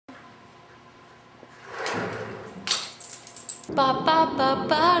Ba ba ba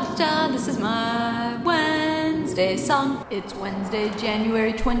ba da. This is my Wednesday song. It's Wednesday,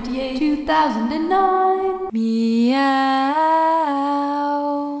 January 28, 2009. Meow.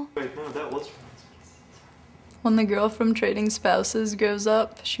 Wait, no, that was. When the girl from Trading Spouses grows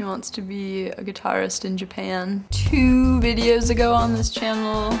up, she wants to be a guitarist in Japan. 2 videos ago on this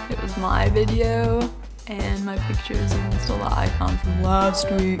channel, it was my video, and my picture is against a little icon from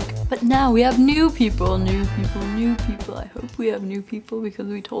last week. But now we have new people, new people, new people. I hope we have new people because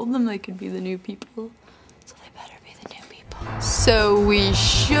we told them they could be the new people. So they better be the new people. So we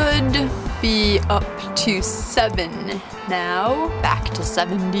should be up to 7 now. Back to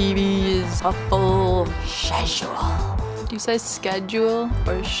 7 DVs. A full schedule. Do you say schedule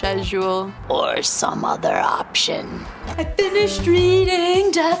or schedule or some other option? I finished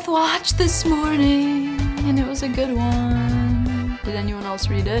reading Deathwatch this morning and it was a good one. Did anyone else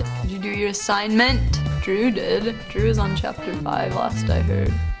read it? Did you do your assignment? Drew did. Drew is on chapter 5 last I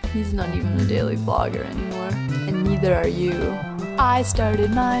heard. He's not even a daily vlogger anymore. And neither are you. I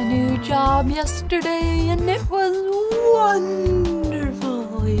started my new job yesterday and it was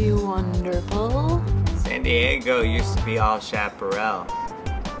wonderfully wonderful. San Diego used to be all chaparral.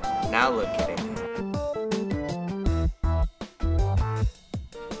 Now look at it.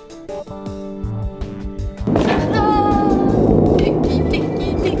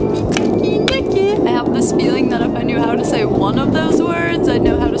 I have this feeling that if I knew how to say one of those words, I'd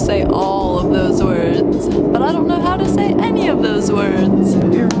know how to say all of those words. But I don't know how to say any of those words.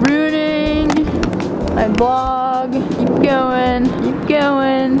 You're ruining my blog. Keep going, keep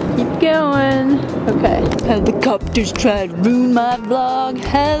going, keep going. Okay. Helicopters try to ruin my vlog.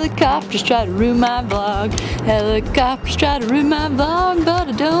 Helicopters try to ruin my vlog. Helicopters try to ruin my vlog, but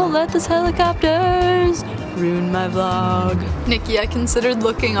I don't let those helicopters ruin my vlog. Nikki, I considered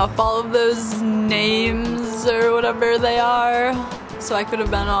looking up all of those names or whatever they are. So I could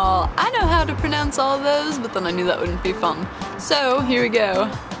have been all, I know how to pronounce all of those, but then I knew that wouldn't be fun. So here we go.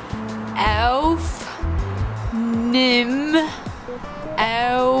 Auf, Nim,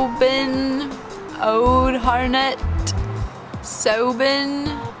 Auben, Ode Harnet, Soben,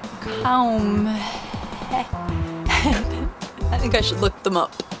 Kaum. I think I should look them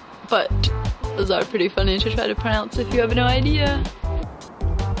up, but those are pretty funny to try to pronounce if you have no idea.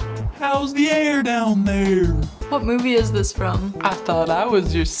 How's the air down there? What movie is this from? I thought I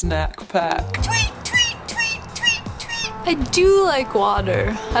was your snack pack. Tweet, tweet, tweet, tweet, tweet. I do like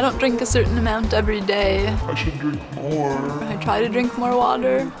water. I don't drink a certain amount every day. I should drink more. I try to drink more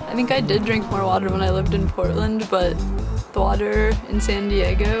water. I think I did drink more water when I lived in Portland, but the water in San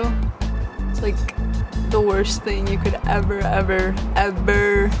Diego, it's like the worst thing you could ever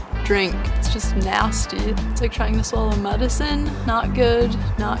drink. It's just nasty. It's like trying to swallow medicine. Not good,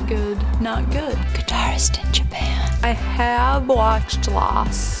 not good, not good. Guitarist in Japan. I have watched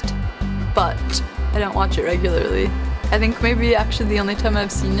Lost, but I don't watch it regularly. I think maybe actually the only time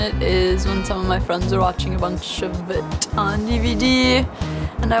I've seen it is when some of my friends are watching a bunch of it on DVD,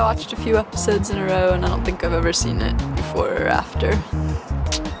 and I watched a few episodes in a row and I don't think I've ever seen it before or after.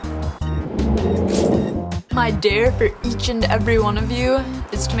 My dare for each and every one of you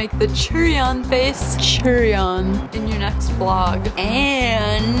is to make the churion face churion in your next vlog.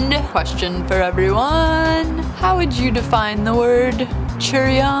 And question for everyone, how would you define the word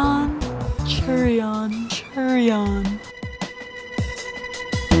churion? Churion, churion.